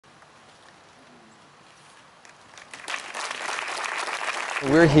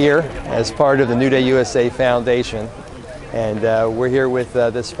We're here as part of the NewDay USA Foundation, and we're here with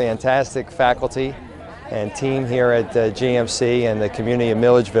this fantastic faculty and team here at GMC and the community of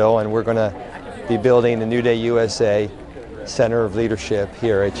Milledgeville, and we're going to be building the NewDay USA Center of Leadership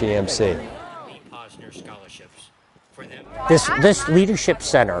here at GMC. This leadership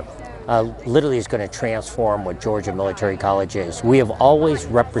center literally is going to transform what Georgia Military College is. We have always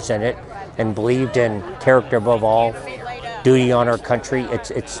represented and believed in character above all, duty on our country. It's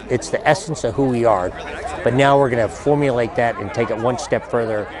the essence of who we are. But now we're going to formulate that and take it one step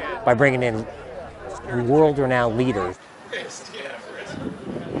further by bringing in world-renowned leaders.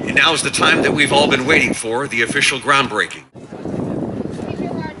 And now is the time that we've all been waiting for, the official groundbreaking.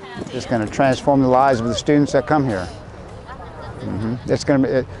 It's going to transform the lives of the students that come here.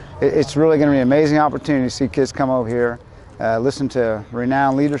 It's really going to be an amazing opportunity to see kids come over here, listen to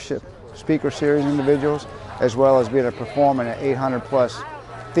renowned leadership speaker series individuals, as well as be able to perform in an 800-plus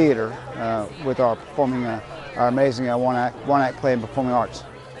theater with our performing our amazing one-act play and performing arts.